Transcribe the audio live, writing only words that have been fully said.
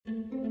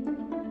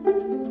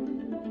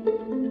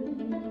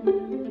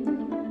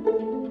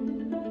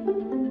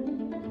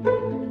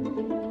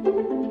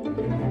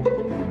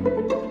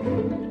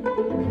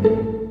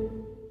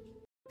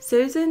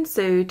Susan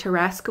Sue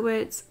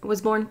Taraskiewicz was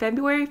born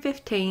February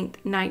 15,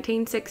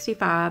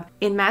 1965,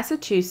 in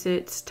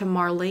Massachusetts to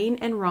Marlene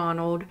and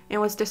Ronald, and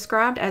was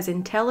described as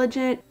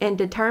intelligent and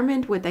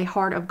determined with a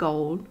heart of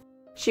gold.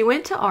 She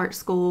went to art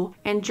school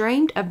and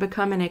dreamed of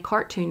becoming a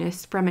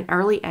cartoonist from an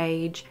early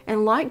age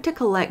and liked to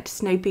collect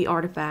Snoopy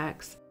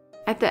artifacts.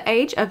 At the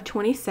age of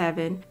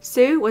 27,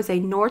 Sue was a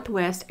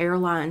Northwest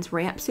Airlines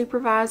ramp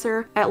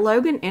supervisor at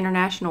Logan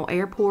International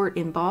Airport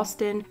in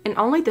Boston and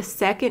only the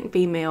second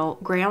female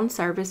ground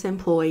service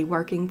employee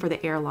working for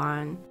the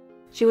airline.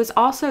 She was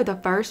also the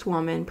first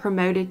woman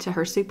promoted to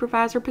her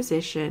supervisor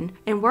position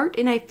and worked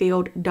in a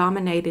field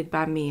dominated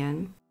by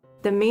men.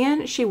 The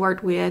men she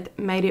worked with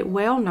made it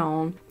well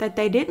known that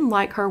they didn't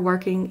like her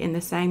working in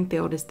the same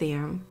field as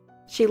them.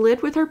 She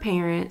lived with her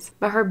parents,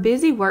 but her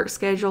busy work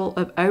schedule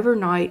of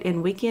overnight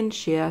and weekend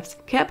shifts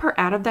kept her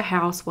out of the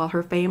house while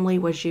her family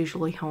was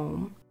usually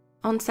home.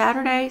 On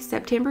Saturday,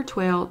 September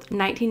 12,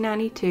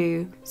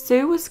 1992,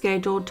 Sue was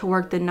scheduled to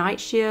work the night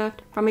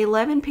shift from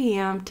 11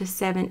 p.m. to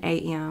 7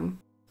 a.m.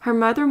 Her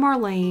mother,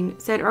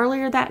 Marlene, said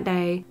earlier that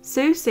day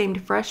Sue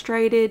seemed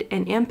frustrated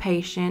and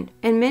impatient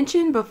and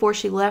mentioned before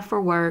she left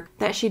for work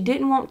that she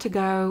didn't want to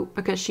go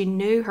because she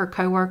knew her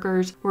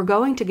coworkers were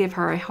going to give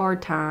her a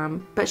hard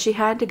time, but she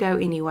had to go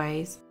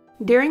anyways.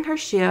 During her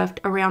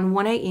shift around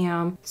 1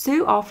 a.m.,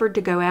 Sue offered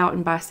to go out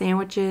and buy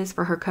sandwiches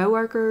for her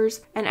coworkers,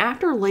 and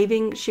after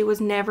leaving, she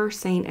was never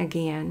seen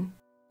again.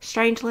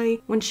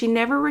 Strangely, when she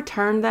never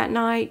returned that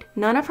night,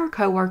 none of her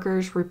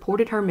coworkers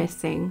reported her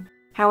missing.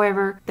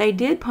 However, they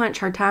did punch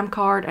her time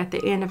card at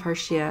the end of her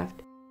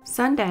shift.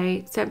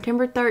 Sunday,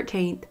 September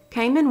 13th,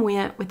 came and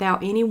went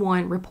without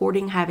anyone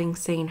reporting having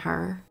seen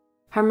her.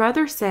 Her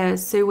mother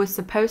says Sue was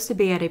supposed to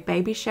be at a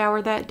baby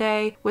shower that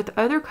day with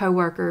other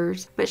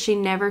coworkers, but she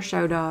never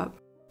showed up.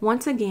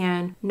 Once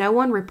again, no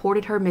one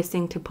reported her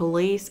missing to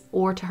police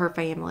or to her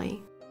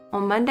family.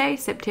 On Monday,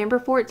 September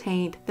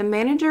 14th, the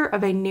manager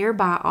of a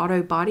nearby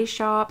auto body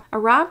shop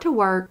arrived to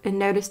work and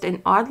noticed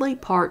an oddly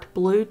parked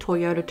blue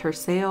Toyota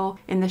Tercel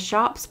in the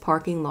shop's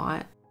parking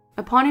lot.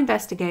 Upon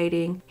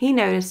investigating, he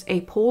noticed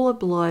a pool of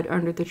blood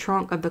under the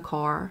trunk of the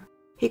car.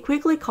 He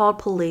quickly called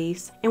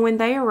police, and when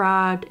they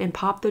arrived and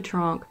popped the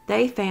trunk,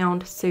 they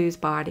found Sue's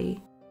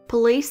body.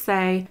 Police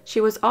say she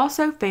was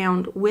also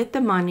found with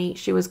the money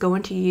she was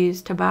going to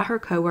use to buy her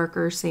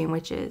coworkers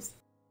sandwiches.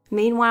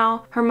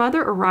 Meanwhile, her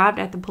mother arrived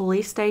at the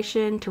police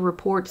station to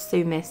report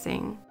Sue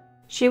missing.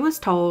 She was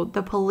told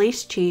the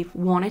police chief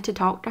wanted to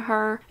talk to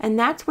her, and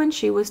that's when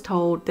she was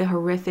told the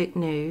horrific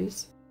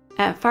news.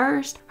 At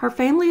first, her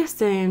family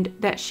assumed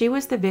that she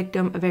was the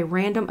victim of a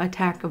random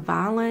attack of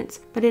violence,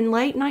 but in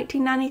late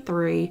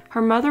 1993,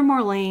 her mother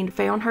Marlene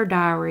found her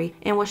diary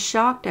and was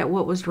shocked at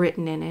what was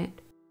written in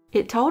it.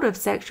 It told of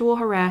sexual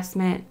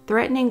harassment,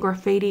 threatening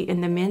graffiti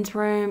in the men's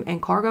room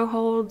and cargo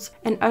holds,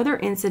 and other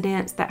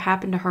incidents that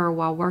happened to her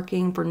while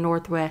working for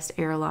Northwest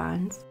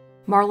Airlines.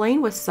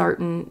 Marlene was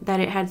certain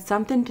that it had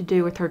something to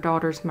do with her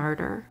daughter's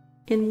murder.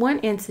 In one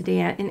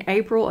incident in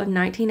April of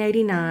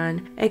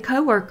 1989, a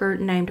coworker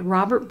named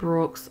Robert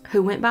Brooks,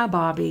 who went by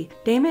Bobby,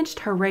 damaged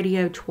her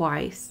radio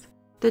twice.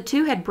 The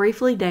two had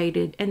briefly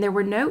dated, and there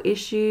were no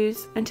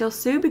issues until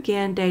Sue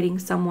began dating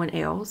someone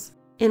else.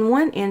 In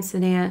one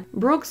incident,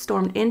 Brooks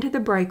stormed into the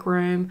break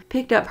room,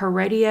 picked up her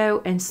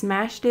radio, and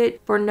smashed it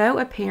for no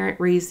apparent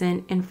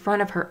reason in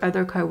front of her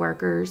other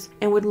coworkers,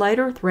 and would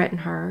later threaten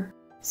her.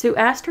 Sue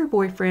asked her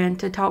boyfriend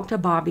to talk to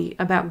Bobby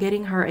about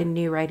getting her a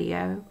new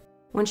radio.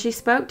 When she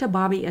spoke to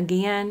Bobby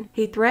again,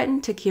 he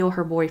threatened to kill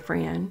her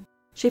boyfriend.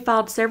 She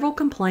filed several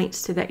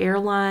complaints to the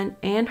airline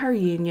and her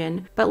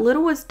union, but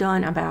little was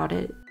done about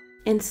it.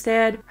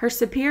 Instead, her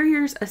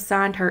superiors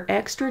assigned her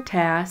extra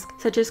tasks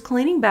such as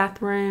cleaning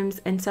bathrooms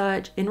and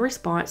such in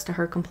response to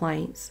her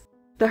complaints.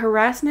 The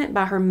harassment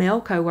by her male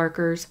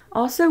coworkers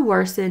also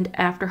worsened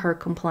after her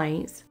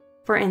complaints.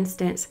 For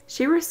instance,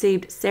 she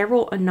received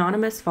several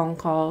anonymous phone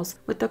calls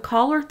with the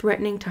caller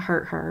threatening to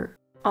hurt her.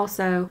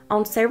 Also,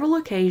 on several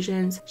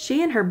occasions,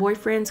 she and her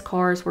boyfriend's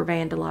cars were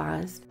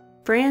vandalized.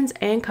 Friends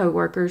and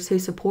coworkers who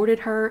supported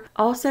her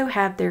also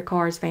had their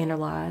cars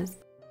vandalized.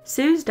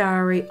 Sue's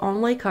diary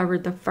only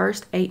covered the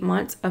first 8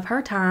 months of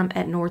her time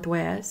at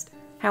Northwest.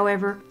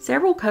 However,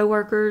 several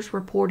coworkers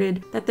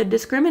reported that the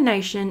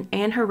discrimination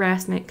and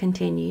harassment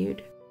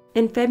continued.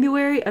 In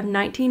February of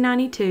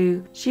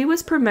 1992, she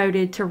was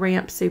promoted to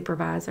ramp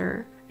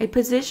supervisor, a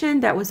position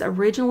that was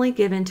originally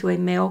given to a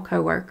male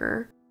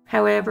coworker.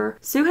 However,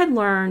 Sue had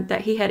learned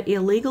that he had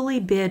illegally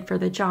bid for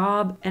the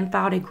job and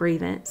filed a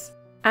grievance.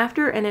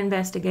 After an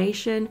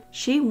investigation,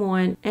 she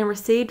won and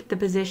received the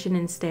position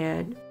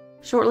instead.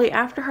 Shortly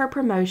after her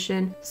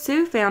promotion,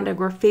 Sue found a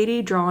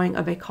graffiti drawing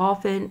of a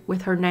coffin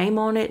with her name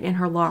on it in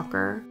her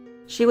locker.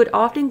 She would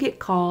often get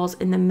calls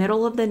in the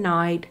middle of the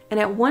night, and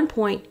at one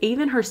point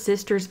even her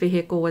sister's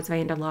vehicle was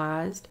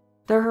vandalized.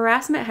 The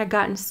harassment had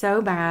gotten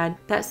so bad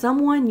that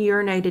someone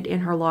urinated in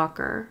her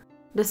locker.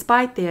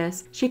 Despite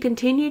this, she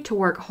continued to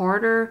work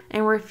harder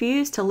and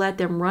refused to let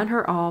them run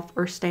her off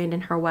or stand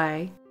in her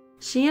way.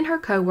 She and her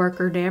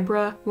coworker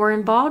Deborah were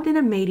involved in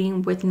a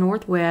meeting with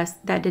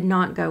Northwest that did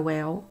not go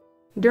well.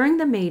 During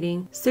the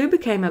meeting, Sue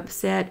became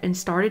upset and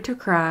started to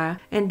cry,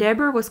 and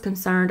Deborah was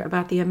concerned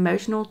about the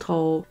emotional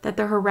toll that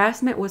the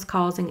harassment was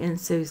causing in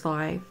Sue's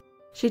life.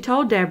 She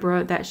told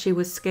Deborah that she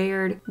was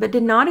scared, but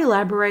did not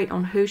elaborate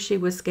on who she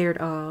was scared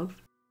of.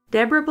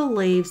 Deborah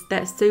believes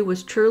that Sue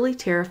was truly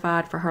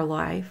terrified for her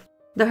life.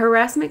 The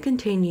harassment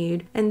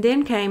continued, and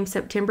then came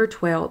September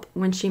 12th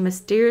when she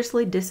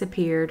mysteriously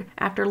disappeared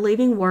after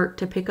leaving work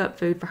to pick up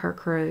food for her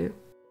crew.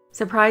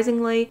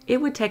 Surprisingly,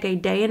 it would take a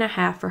day and a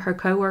half for her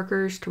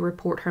coworkers to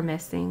report her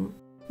missing.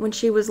 When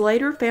she was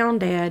later found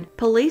dead,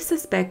 police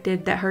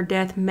suspected that her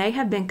death may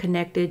have been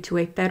connected to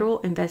a federal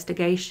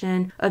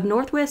investigation of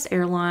Northwest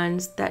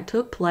Airlines that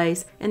took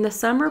place in the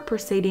summer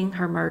preceding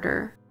her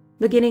murder.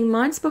 Beginning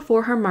months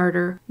before her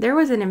murder, there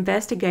was an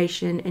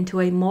investigation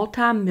into a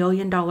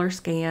multi-million-dollar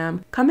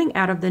scam coming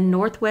out of the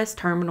Northwest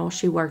terminal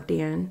she worked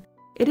in.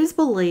 It is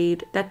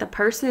believed that the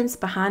persons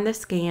behind the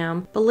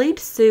scam believed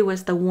Sue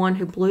was the one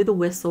who blew the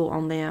whistle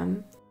on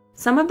them.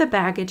 Some of the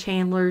baggage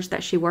handlers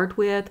that she worked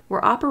with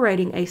were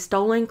operating a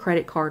stolen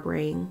credit card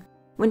ring.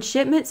 When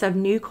shipments of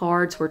new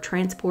cards were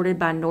transported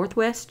by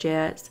Northwest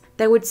jets,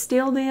 they would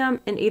steal them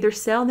and either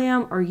sell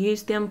them or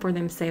use them for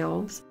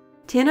themselves.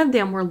 10 of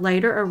them were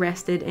later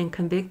arrested and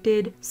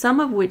convicted, some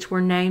of which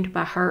were named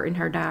by her in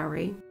her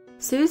diary.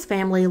 Sue's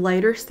family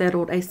later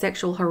settled a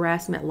sexual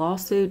harassment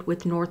lawsuit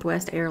with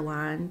Northwest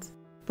Airlines.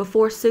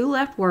 Before Sue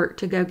left work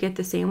to go get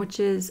the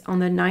sandwiches on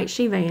the night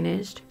she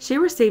vanished, she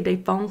received a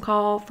phone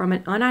call from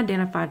an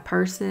unidentified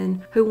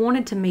person who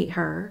wanted to meet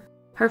her.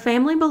 Her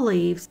family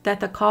believes that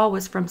the call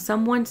was from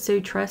someone Sue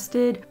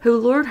trusted who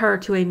lured her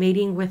to a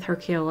meeting with her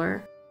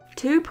killer.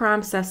 2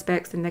 prime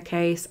suspects in the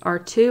case are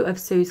 2 of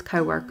Sue's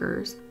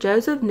co-workers,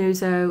 Joseph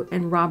Nuzzo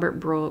and Robert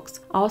Brooks,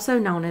 also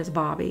known as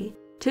Bobby,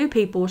 2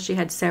 people she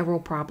had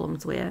several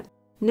problems with.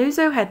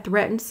 Nuzzo had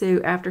threatened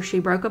Sue after she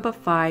broke up a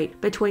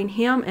fight between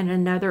him and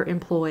another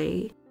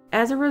employee.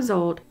 As a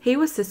result, he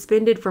was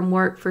suspended from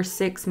work for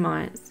 6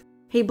 months.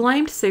 He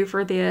blamed Sue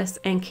for this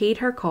and keyed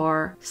her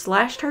car,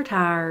 slashed her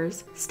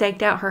tires,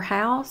 staked out her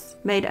house,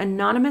 made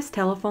anonymous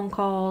telephone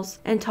calls,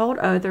 and told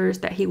others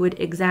that he would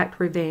exact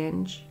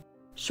revenge.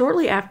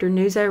 Shortly after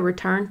Nuzzo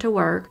returned to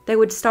work, they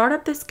would start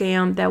up the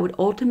scam that would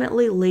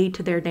ultimately lead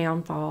to their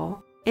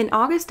downfall. In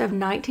August of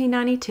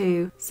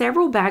 1992,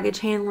 several baggage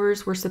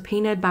handlers were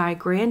subpoenaed by a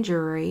grand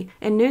jury,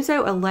 and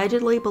Nuzzo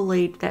allegedly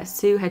believed that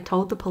Sue had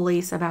told the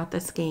police about the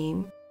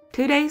scheme.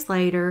 2 days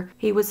later,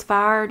 he was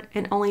fired,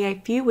 and only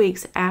a few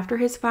weeks after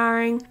his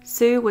firing,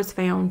 Sue was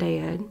found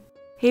dead.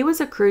 He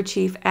was a crew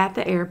chief at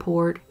the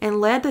airport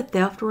and led the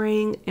theft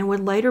ring and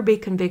would later be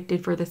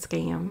convicted for the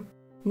scam.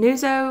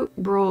 Nuzzo,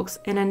 Brooks,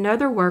 and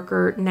another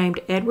worker named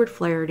Edward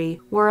Flaherty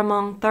were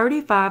among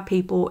 35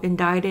 people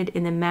indicted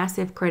in the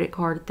massive credit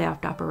card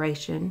theft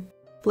operation.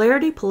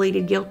 Flaherty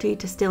pleaded guilty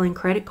to stealing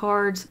credit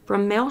cards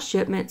from mail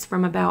shipments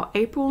from about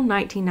April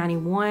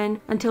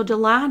 1991 until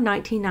July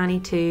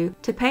 1992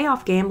 to pay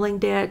off gambling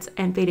debts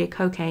and feed a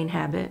cocaine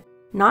habit.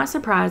 Not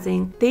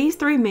surprising, these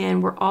 3 men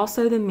were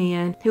also the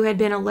men who had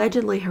been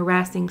allegedly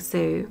harassing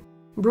Sue.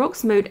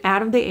 Brooks moved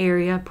out of the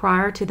area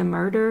prior to the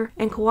murder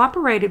and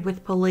cooperated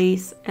with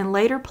police and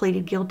later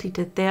pleaded guilty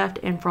to theft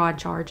and fraud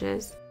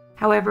charges.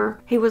 However,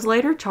 he was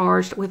later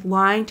charged with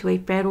lying to a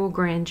federal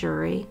grand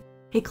jury.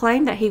 He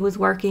claimed that he was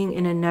working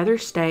in another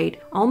state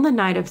on the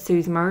night of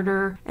Sue's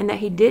murder and that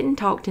he didn't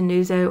talk to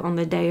Nuzzo on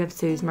the day of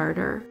Sue's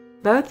murder.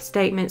 Both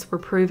statements were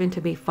proven to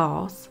be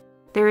false.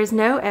 There is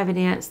no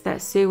evidence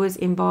that Sue was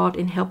involved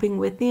in helping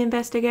with the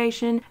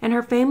investigation, and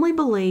her family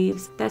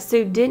believes that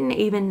Sue didn't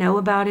even know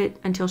about it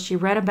until she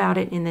read about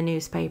it in the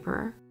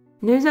newspaper.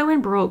 Nuzzo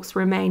and Brooks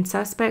remain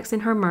suspects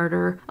in her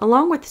murder,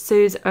 along with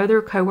Sue's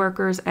other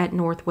co-workers at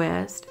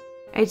Northwest.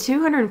 A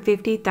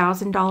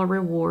 $250,000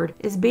 reward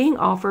is being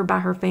offered by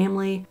her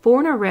family for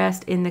an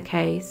arrest in the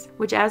case,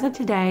 which as of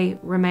today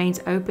remains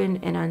open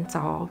and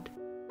unsolved.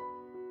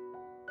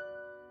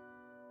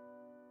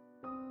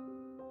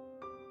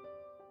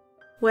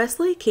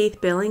 Wesley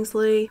Keith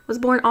Billingsly was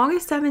born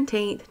August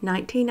 17,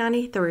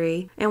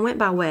 1993, and went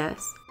by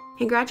Wes.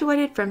 He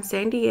graduated from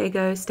San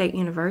Diego State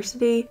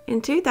University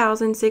in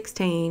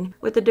 2016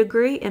 with a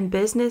degree in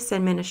Business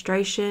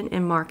Administration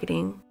and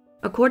Marketing.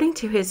 According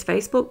to his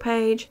Facebook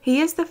page,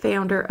 he is the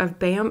founder of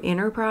BAM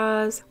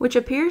Enterprise, which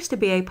appears to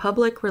be a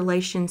public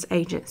relations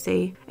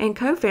agency, and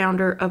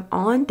co-founder of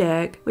On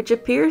Deck, which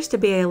appears to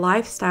be a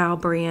lifestyle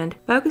brand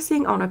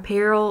focusing on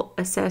apparel,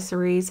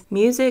 accessories,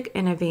 music,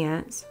 and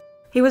events.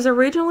 He was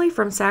originally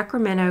from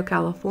Sacramento,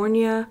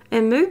 California,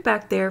 and moved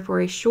back there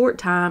for a short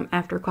time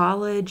after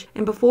college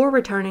and before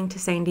returning to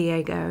San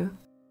Diego.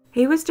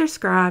 He was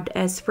described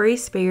as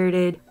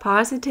free-spirited,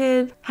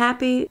 positive,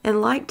 happy,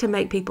 and liked to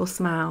make people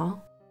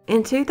smile.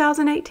 In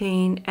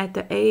 2018, at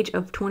the age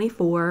of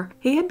 24,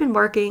 he had been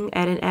working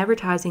at an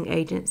advertising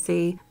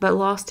agency but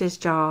lost his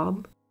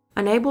job.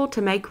 Unable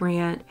to make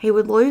rent, he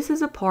would lose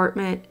his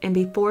apartment and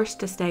be forced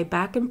to stay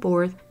back and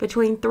forth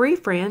between 3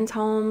 friends'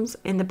 homes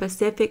in the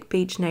Pacific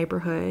Beach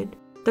neighborhood.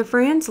 The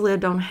friends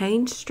lived on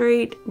Haynes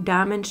Street,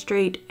 Diamond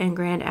Street, and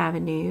Grand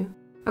Avenue.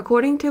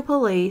 According to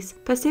police,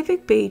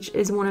 Pacific Beach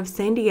is one of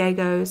San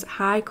Diego's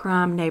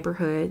high-crime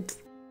neighborhoods.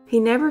 He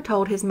never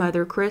told his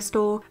mother,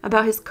 Crystal,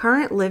 about his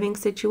current living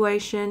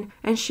situation,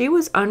 and she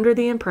was under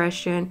the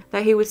impression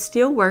that he was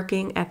still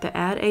working at the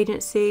ad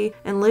agency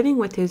and living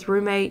with his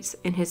roommates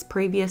in his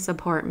previous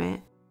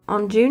apartment.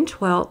 On June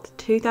 12,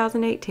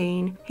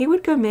 2018, he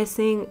would go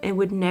missing and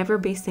would never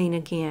be seen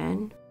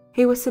again.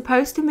 He was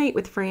supposed to meet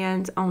with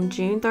friends on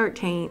June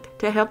 13th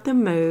to help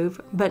them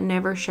move, but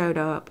never showed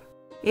up.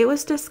 It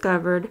was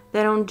discovered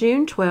that on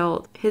June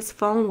 12th, his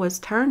phone was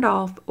turned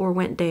off or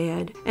went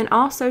dead, and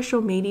all social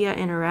media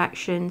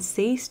interactions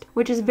ceased,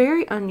 which is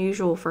very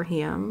unusual for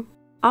him.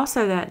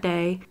 Also that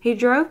day, he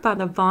drove by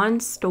the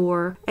Vons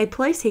store, a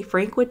place he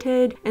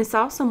frequented, and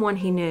saw someone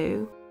he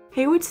knew.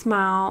 He would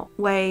smile,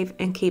 wave,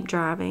 and keep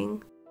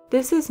driving.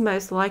 This is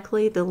most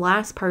likely the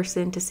last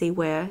person to see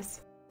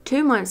Wes.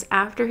 2 months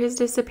after his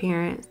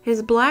disappearance,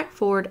 his black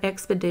Ford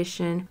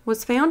Expedition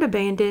was found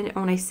abandoned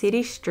on a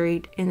city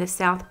street in the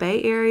South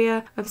Bay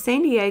area of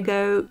San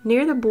Diego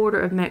near the border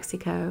of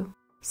Mexico.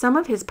 Some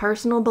of his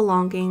personal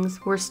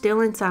belongings were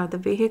still inside the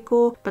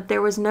vehicle, but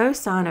there was no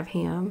sign of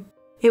him.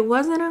 It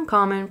wasn't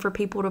uncommon for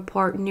people to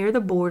park near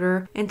the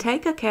border and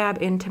take a cab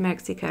into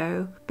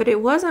Mexico, but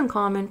it was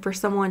uncommon for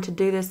someone to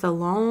do this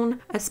alone,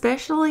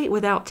 especially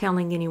without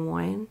telling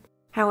anyone.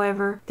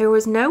 However, there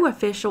was no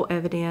official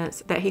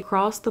evidence that he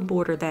crossed the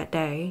border that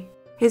day.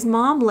 His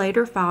mom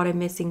later filed a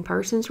missing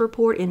persons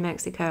report in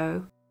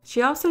Mexico.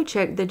 She also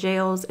checked the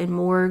jails and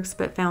morgues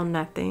but found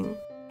nothing.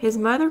 His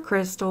mother,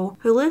 Crystal,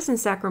 who lives in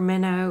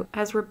Sacramento,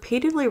 has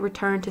repeatedly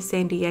returned to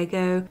San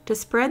Diego to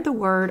spread the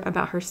word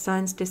about her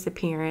son's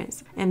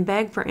disappearance and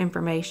beg for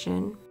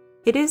information.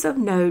 It is of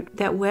note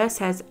that Wes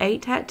has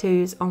 8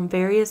 tattoos on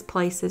various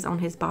places on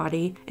his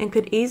body and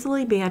could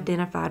easily be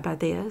identified by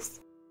this.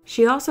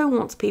 She also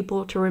wants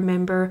people to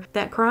remember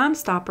that Crime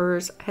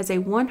Stoppers has a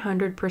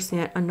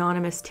 100%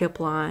 anonymous tip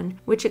line,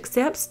 which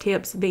accepts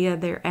tips via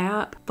their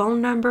app,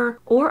 phone number,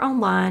 or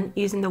online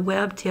using the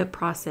web tip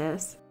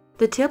process.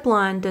 The tip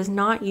line does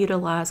not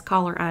utilize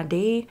caller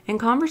ID, and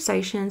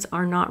conversations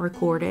are not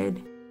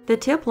recorded. The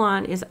tip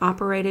line is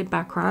operated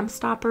by Crime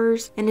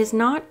Stoppers and is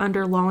not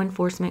under law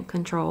enforcement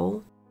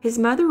control. His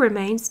mother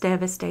remains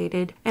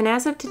devastated, and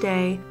as of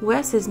today,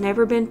 Wes has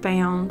never been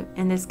found,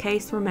 and this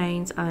case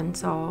remains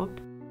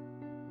unsolved.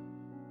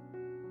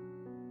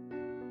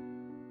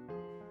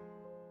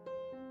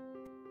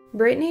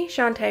 Brittany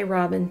Shantae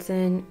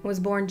Robinson was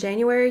born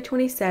January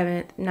 27,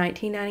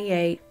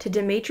 1998, to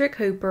Demetric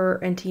Hooper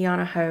and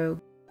Tiana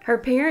Hogue. Her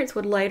parents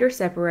would later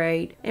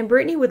separate, and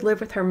Brittany would live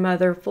with her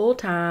mother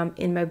full-time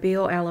in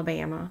Mobile,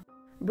 Alabama.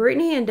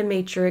 Brittany and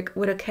Demetric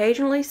would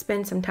occasionally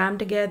spend some time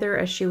together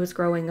as she was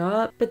growing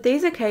up, but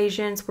these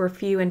occasions were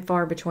few and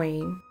far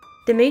between.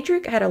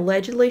 Demetric had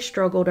allegedly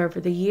struggled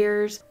over the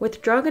years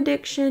with drug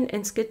addiction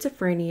and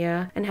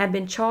schizophrenia and had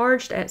been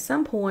charged at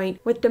some point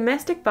with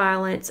domestic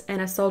violence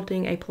and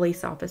assaulting a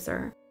police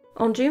officer.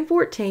 On June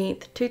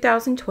 14,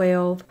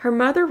 2012, her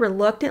mother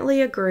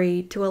reluctantly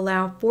agreed to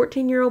allow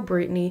 14-year-old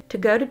Brittany to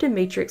go to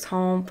Demetric's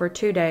home for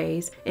 2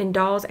 days in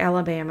Dawes,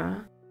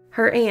 Alabama.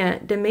 Her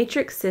aunt,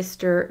 Demetric's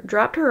sister,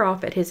 dropped her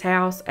off at his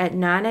house at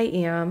 9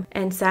 a.m.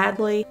 and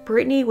sadly,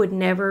 Brittany would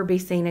never be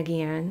seen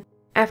again.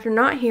 After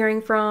not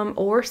hearing from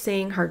or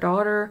seeing her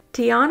daughter,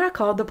 Tiana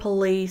called the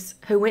police,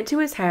 who went to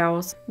his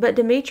house, but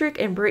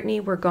Demetric and Brittany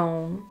were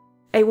gone.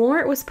 A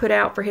warrant was put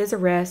out for his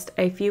arrest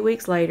a few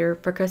weeks later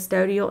for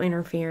custodial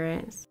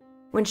interference.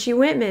 When she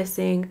went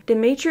missing,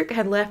 Demetric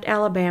had left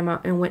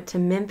Alabama and went to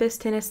Memphis,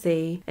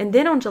 Tennessee, and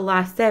then on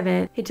July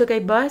 7th, he took a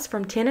bus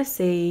from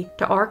Tennessee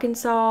to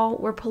Arkansas,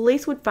 where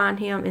police would find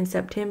him in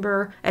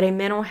September at a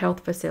mental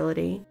health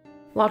facility.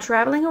 While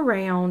traveling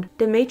around,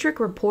 Demetric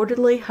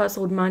reportedly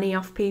hustled money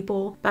off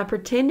people by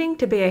pretending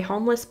to be a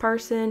homeless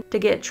person to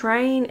get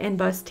train and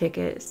bus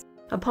tickets.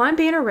 Upon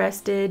being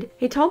arrested,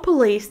 he told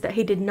police that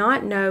he did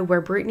not know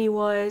where Brittany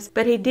was,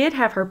 but he did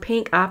have her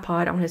pink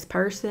iPod on his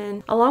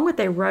person, along with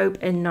a rope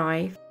and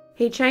knife.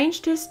 He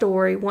changed his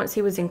story once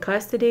he was in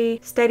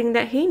custody, stating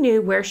that he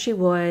knew where she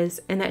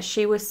was and that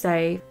she was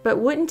safe, but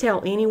wouldn't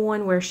tell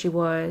anyone where she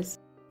was.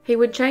 He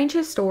would change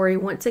his story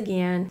once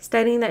again,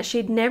 stating that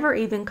she'd never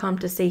even come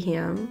to see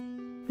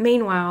him.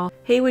 Meanwhile,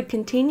 he would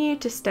continue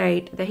to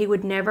state that he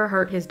would never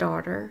hurt his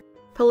daughter.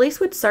 Police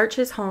would search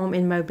his home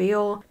in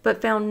Mobile,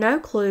 but found no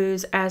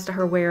clues as to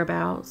her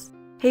whereabouts.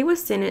 He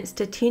was sentenced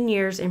to 10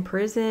 years in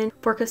prison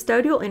for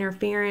custodial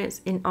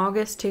interference in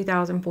August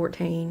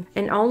 2014,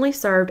 and only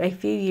served a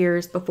few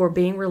years before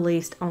being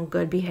released on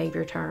good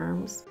behavior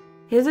terms.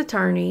 His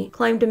attorney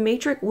claimed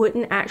Demetric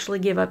wouldn't actually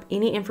give up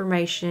any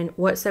information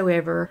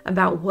whatsoever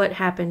about what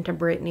happened to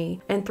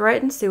Brittany and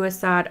threatened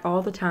suicide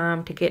all the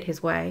time to get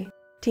his way.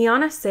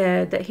 Tiana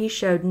said that he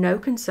showed no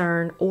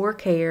concern or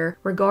care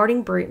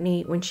regarding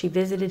Brittany when she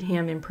visited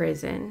him in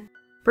prison.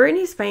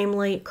 Brittany's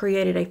family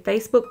created a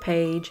Facebook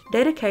page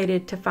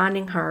dedicated to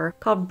finding her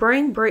called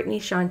Bring Brittany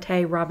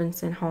Shantae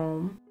Robinson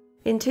Home.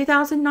 In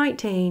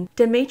 2019,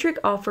 Demetric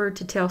offered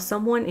to tell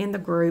someone in the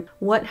group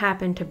what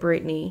happened to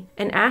Brittany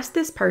and asked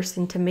this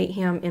person to meet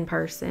him in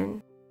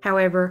person.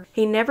 However,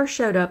 he never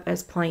showed up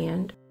as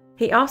planned.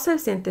 He also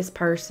sent this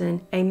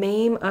person a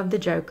meme of the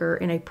Joker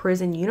in a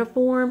prison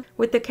uniform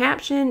with the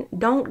caption,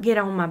 "Don't get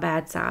on my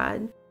bad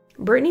side."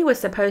 Brittany was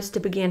supposed to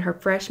begin her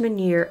freshman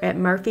year at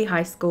Murphy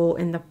High School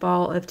in the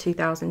fall of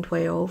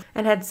 2012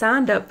 and had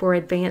signed up for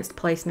advanced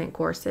placement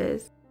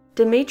courses.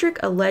 Demetric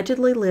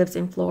allegedly lives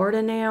in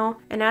Florida now,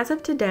 and as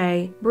of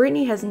today,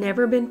 Brittany has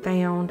never been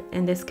found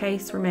and this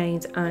case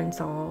remains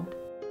unsolved.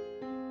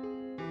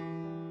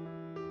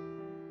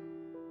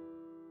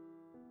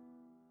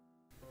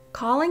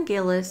 Colin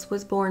Gillis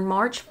was born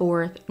March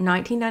 4,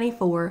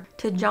 1994,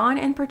 to John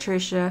and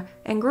Patricia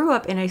and grew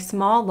up in a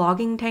small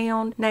logging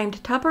town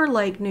named Tupper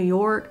Lake, New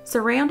York,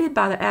 surrounded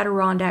by the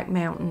Adirondack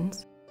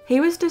Mountains.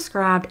 He was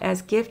described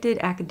as gifted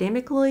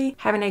academically,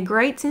 having a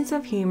great sense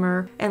of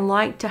humor, and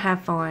liked to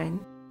have fun.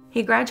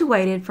 He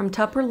graduated from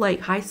Tupper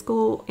Lake High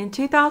School in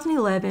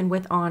 2011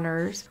 with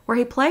honors, where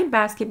he played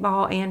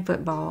basketball and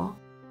football.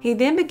 He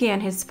then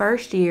began his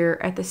first year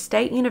at the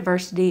State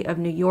University of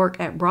New York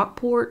at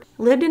Brockport,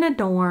 lived in a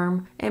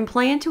dorm, and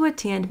planned to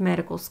attend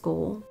medical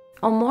school.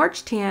 On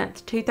March 10,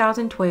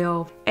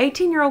 2012,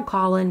 18-year-old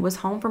Colin was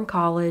home from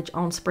college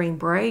on spring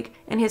break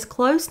in his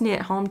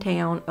close-knit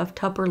hometown of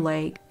Tupper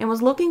Lake and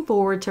was looking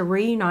forward to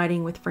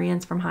reuniting with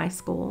friends from high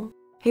school.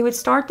 He would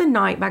start the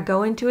night by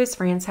going to his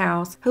friend's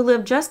house, who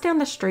lived just down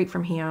the street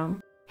from him.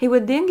 He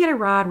would then get a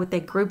ride with a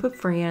group of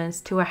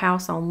friends to a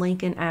house on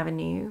Lincoln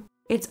Avenue.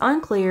 It's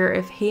unclear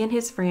if he and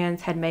his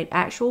friends had made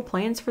actual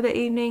plans for the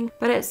evening,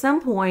 but at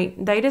some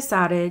point they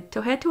decided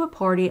to head to a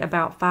party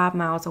about 5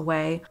 miles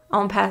away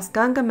on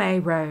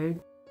Pasgungamay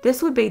Road.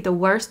 This would be the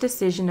worst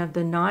decision of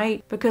the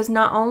night because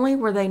not only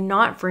were they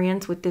not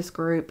friends with this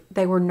group,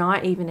 they were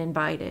not even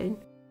invited.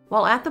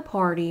 While at the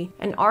party,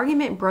 an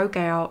argument broke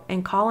out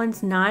and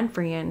Colin's 9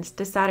 friends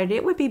decided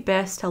it would be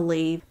best to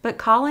leave, but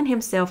Colin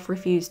himself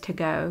refused to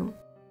go.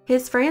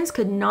 His friends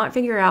could not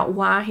figure out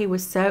why he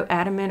was so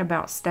adamant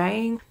about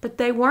staying, but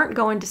they weren't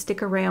going to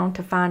stick around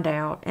to find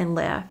out and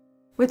left.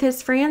 With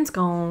his friends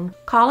gone,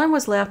 Colin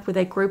was left with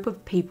a group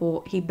of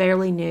people he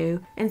barely knew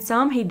and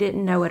some he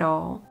didn't know at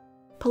all.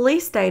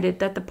 Police stated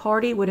that the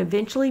party would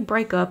eventually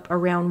break up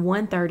around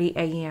 1:30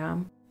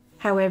 a.m.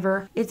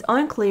 However, it's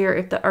unclear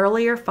if the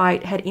earlier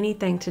fight had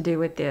anything to do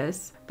with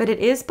this, but it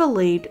is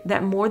believed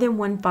that more than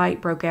one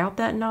fight broke out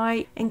that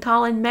night and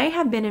Colin may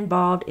have been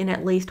involved in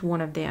at least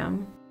one of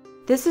them.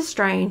 This is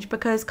strange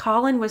because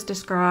Colin was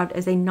described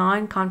as a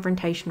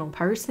non-confrontational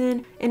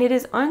person, and it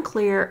is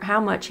unclear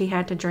how much he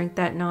had to drink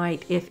that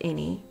night, if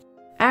any.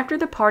 After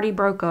the party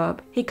broke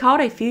up, he called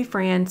a few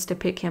friends to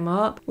pick him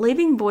up,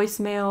 leaving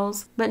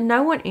voicemails, but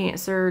no one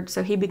answered,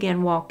 so he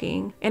began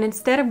walking, and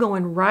instead of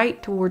going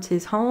right towards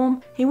his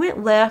home, he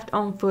went left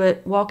on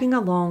foot, walking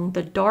along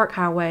the dark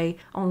highway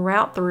on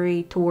Route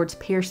 3 towards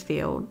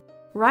Piercefield.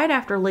 Right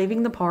after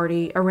leaving the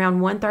party,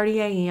 around 1:30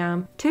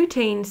 a.m., 2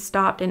 teens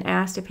stopped and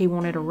asked if he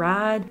wanted a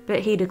ride,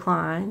 but he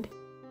declined.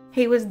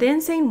 He was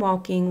then seen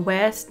walking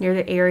west near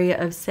the area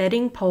of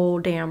Setting Pole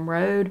Dam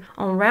Road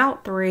on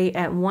Route 3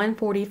 at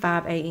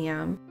 1:45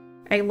 a.m.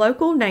 A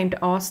local named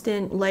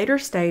Austin later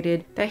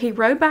stated that he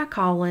rode by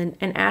Colin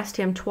and asked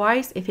him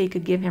twice if he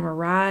could give him a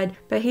ride,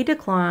 but he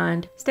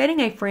declined, stating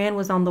a friend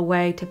was on the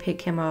way to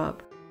pick him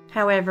up.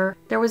 However,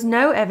 there was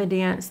no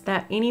evidence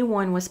that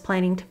anyone was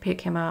planning to pick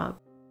him up.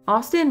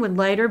 Austin would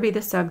later be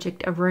the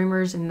subject of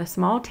rumors in the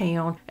small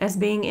town as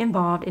being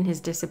involved in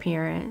his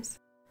disappearance.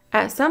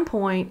 At some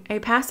point, a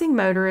passing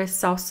motorist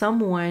saw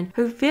someone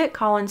who fit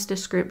Colin's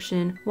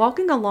description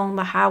walking along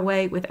the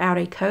highway without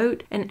a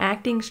coat and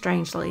acting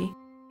strangely.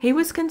 He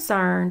was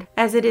concerned,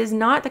 as it is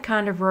not the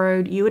kind of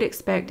road you would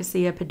expect to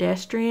see a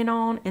pedestrian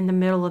on in the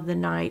middle of the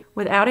night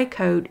without a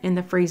coat in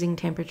the freezing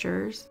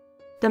temperatures.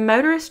 The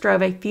motorist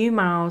drove a few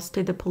miles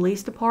to the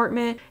police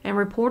department and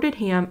reported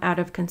him out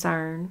of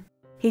concern.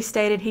 He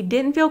stated he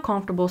didn't feel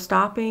comfortable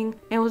stopping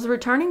and was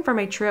returning from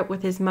a trip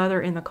with his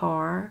mother in the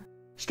car.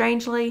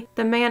 Strangely,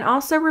 the man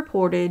also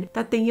reported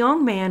that the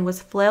young man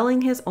was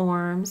flailing his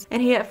arms,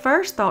 and he at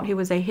first thought he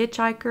was a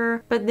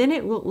hitchhiker, but then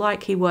it looked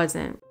like he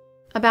wasn't.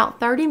 About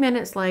 30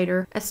 minutes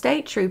later, a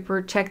state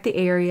trooper checked the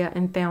area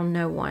and found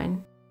no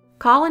one.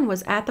 Colin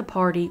was at the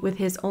party with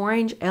his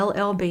orange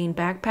LL Bean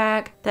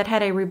backpack that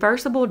had a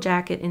reversible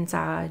jacket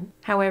inside.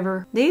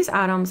 However, these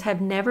items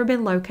have never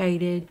been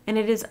located, and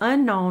it is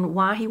unknown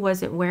why he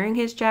wasn't wearing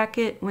his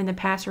jacket when the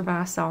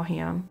passerby saw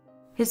him.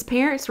 His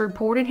parents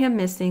reported him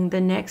missing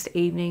the next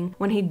evening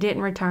when he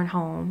didn't return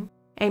home.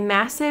 A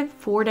massive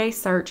 4-day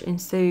search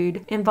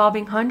ensued,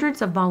 involving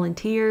hundreds of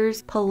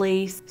volunteers,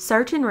 police,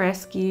 search and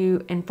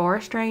rescue, and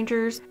forest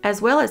rangers,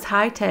 as well as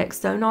high-tech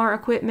sonar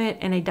equipment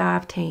and a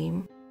dive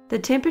team. The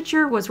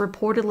temperature was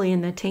reportedly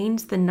in the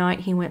teens the night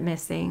he went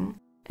missing.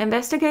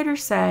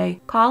 Investigators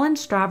say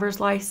Colin's driver's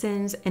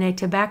license and a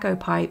tobacco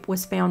pipe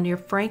was found near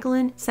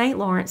Franklin, St.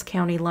 Lawrence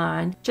County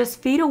line,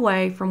 just feet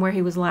away from where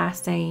he was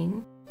last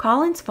seen.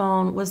 Colin's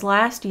phone was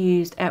last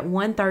used at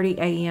 1:30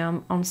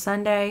 a.m. on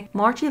Sunday,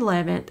 March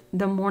 11th,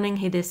 the morning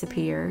he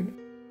disappeared.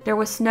 There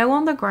was snow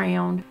on the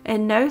ground,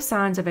 and no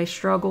signs of a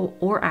struggle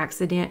or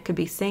accident could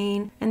be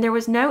seen, and there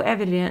was no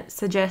evidence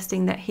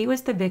suggesting that he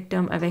was the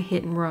victim of a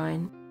hit and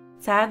run.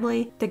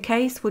 Sadly, the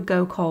case would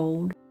go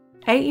cold.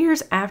 8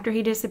 years after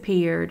he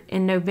disappeared,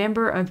 in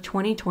November of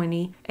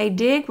 2020, a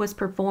dig was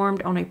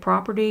performed on a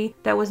property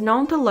that was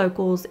known to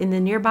locals in the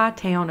nearby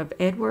town of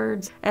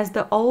Edwards as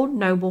the Old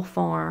Noble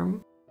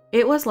Farm.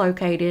 It was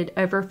located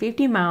over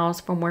 50 miles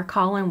from where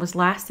Colin was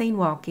last seen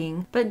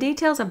walking, but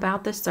details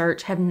about the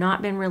search have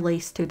not been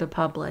released to the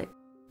public.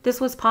 This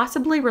was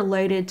possibly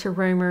related to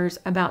rumors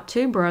about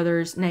two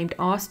brothers named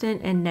Austin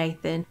and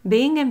Nathan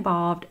being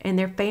involved and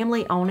their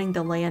family owning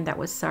the land that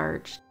was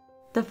searched.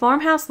 The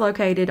farmhouse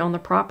located on the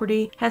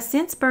property has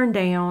since burned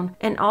down,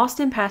 and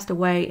Austin passed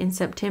away in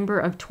September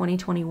of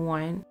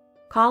 2021.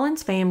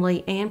 Colin's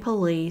family and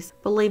police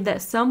believe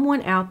that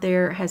someone out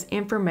there has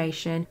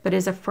information but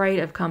is afraid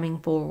of coming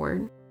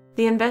forward.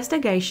 The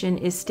investigation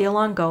is still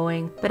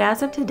ongoing, but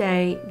as of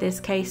today, this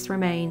case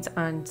remains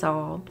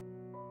unsolved.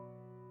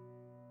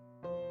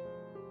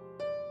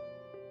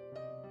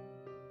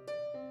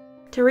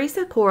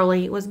 Theresa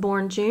Corley was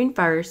born June 1,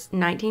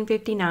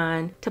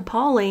 1959, to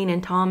Pauline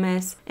and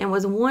Thomas and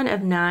was one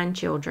of 9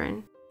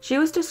 children. She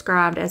was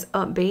described as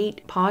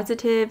upbeat,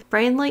 positive,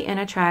 friendly, and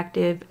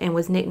attractive, and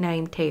was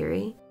nicknamed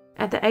Terry.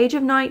 At the age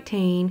of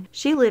 19,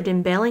 she lived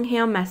in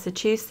Bellingham,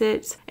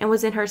 Massachusetts, and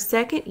was in her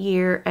second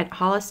year at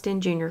Holliston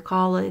Junior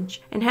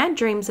College, and had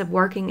dreams of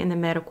working in the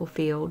medical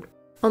field.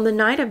 On the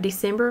night of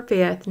December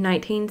 5,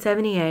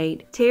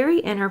 1978,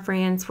 Terry and her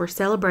friends were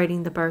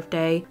celebrating the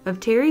birthday of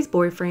Terry's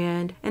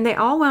boyfriend, and they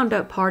all wound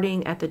up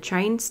partying at the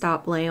Train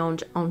Stop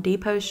Lounge on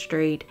Depot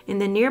Street in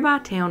the nearby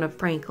town of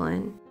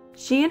Franklin.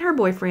 She and her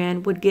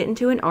boyfriend would get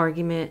into an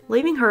argument,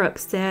 leaving her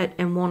upset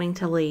and wanting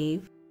to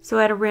leave. So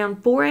at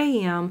around 4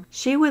 a.m.,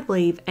 she would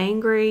leave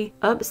angry,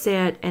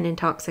 upset, and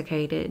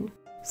intoxicated.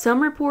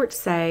 Some reports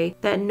say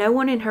that no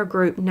one in her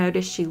group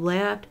noticed she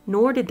left,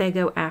 nor did they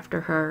go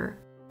after her.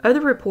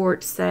 Other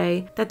reports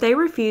say that they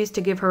refused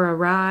to give her a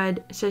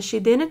ride, so she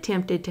then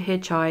attempted to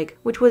hitchhike,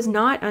 which was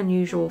not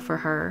unusual for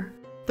her.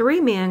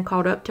 3 men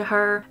called up to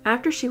her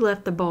after she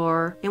left the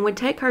bar and would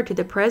take her to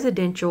the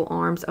Presidential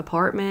Arms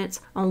Apartments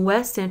on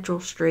West Central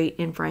Street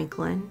in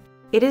Franklin.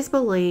 It is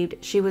believed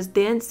she was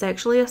then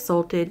sexually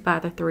assaulted by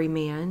the 3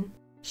 men.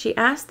 She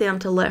asked them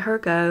to let her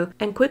go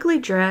and quickly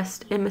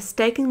dressed and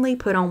mistakenly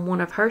put on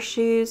one of her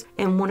shoes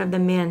and one of the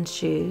men's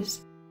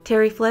shoes.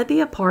 Terry fled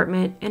the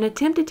apartment and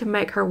attempted to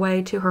make her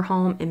way to her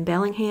home in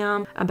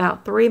Bellingham,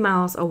 about 3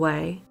 miles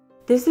away.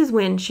 This is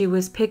when she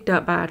was picked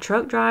up by a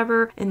truck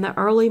driver in the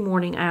early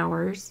morning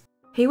hours.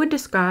 He would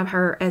describe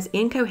her as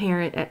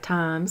incoherent at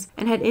times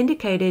and had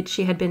indicated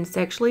she had been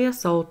sexually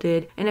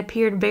assaulted and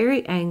appeared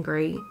very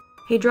angry.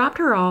 He dropped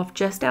her off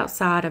just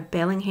outside of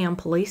Bellingham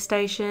Police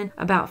Station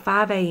about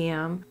 5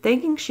 a.m.,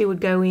 thinking she would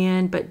go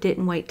in but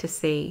didn't wait to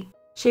see.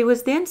 She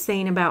was then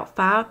seen about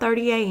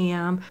 5:30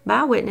 a.m.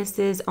 by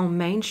witnesses on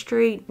Main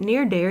Street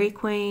near Dairy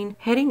Queen,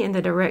 heading in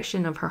the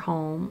direction of her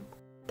home.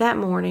 That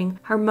morning,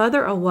 her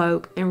mother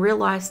awoke and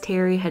realized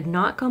Terry had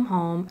not come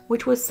home,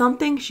 which was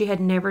something she had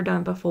never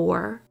done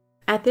before.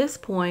 At this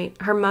point,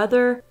 her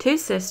mother, 2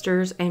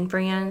 sisters, and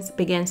friends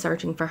began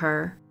searching for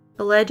her.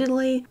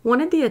 Allegedly,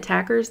 one of the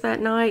attackers that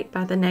night,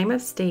 by the name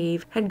of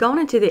Steve, had gone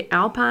into the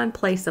Alpine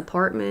Place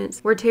apartments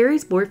where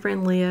Terry's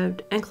boyfriend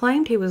lived and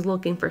claimed he was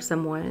looking for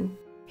someone.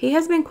 He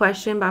has been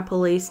questioned by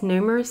police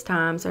numerous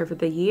times over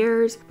the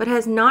years, but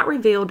has not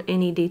revealed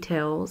any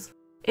details.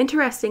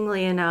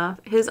 Interestingly enough,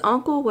 his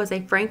uncle was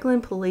a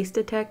Franklin police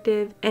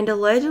detective, and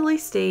allegedly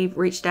Steve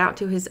reached out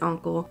to his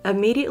uncle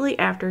immediately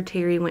after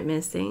Terry went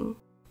missing.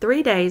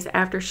 3 days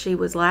after she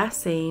was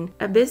last seen,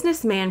 a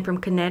businessman from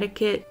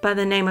Connecticut by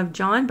the name of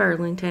John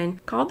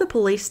Burlington called the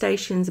police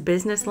station's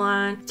business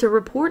line to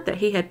report that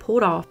he had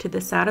pulled off to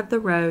the side of the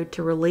road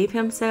to relieve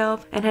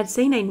himself and had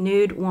seen a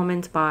nude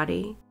woman's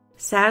body.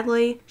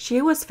 Sadly, she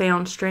was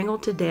found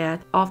strangled to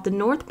death off the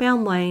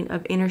northbound lane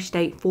of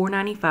Interstate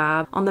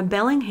 495 on the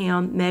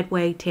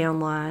Bellingham-Medway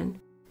town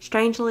line.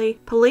 Strangely,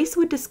 police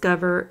would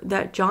discover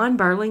that John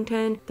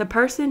Burlington, the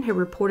person who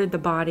reported the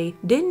body,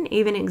 didn't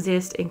even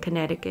exist in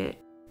Connecticut.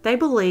 They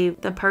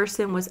believed the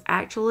person was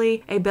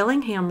actually a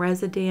Bellingham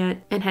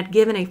resident and had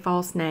given a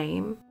false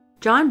name.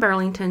 John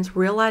Burlington's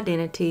real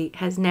identity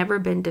has never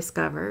been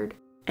discovered.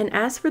 And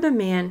as for the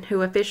men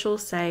who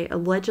officials say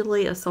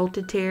allegedly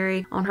assaulted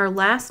Terry on her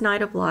last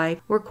night of life,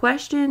 were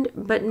questioned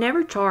but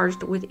never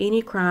charged with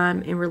any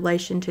crime in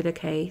relation to the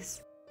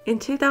case. In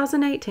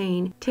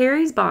 2018,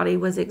 Terry's body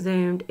was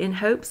exhumed in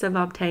hopes of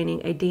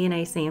obtaining a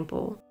DNA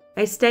sample.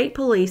 A state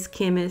police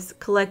chemist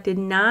collected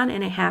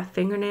 9.5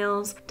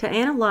 fingernails to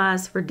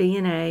analyze for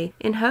DNA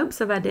in hopes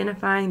of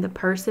identifying the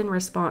person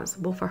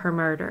responsible for her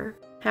murder.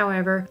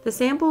 However, the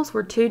samples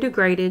were too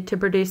degraded to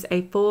produce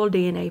a full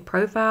DNA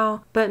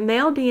profile, but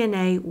male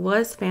DNA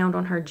was found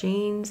on her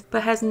jeans,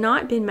 but has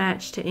not been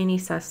matched to any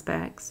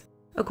suspects.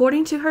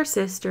 According to her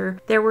sister,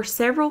 there were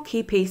several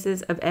key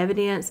pieces of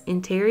evidence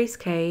in Terry's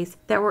case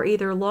that were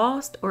either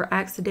lost or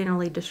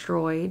accidentally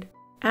destroyed.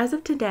 As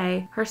of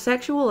today, her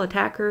sexual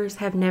attackers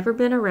have never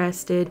been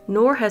arrested,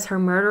 nor has her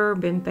murderer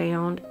been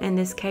found, and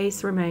this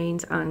case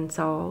remains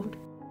unsolved.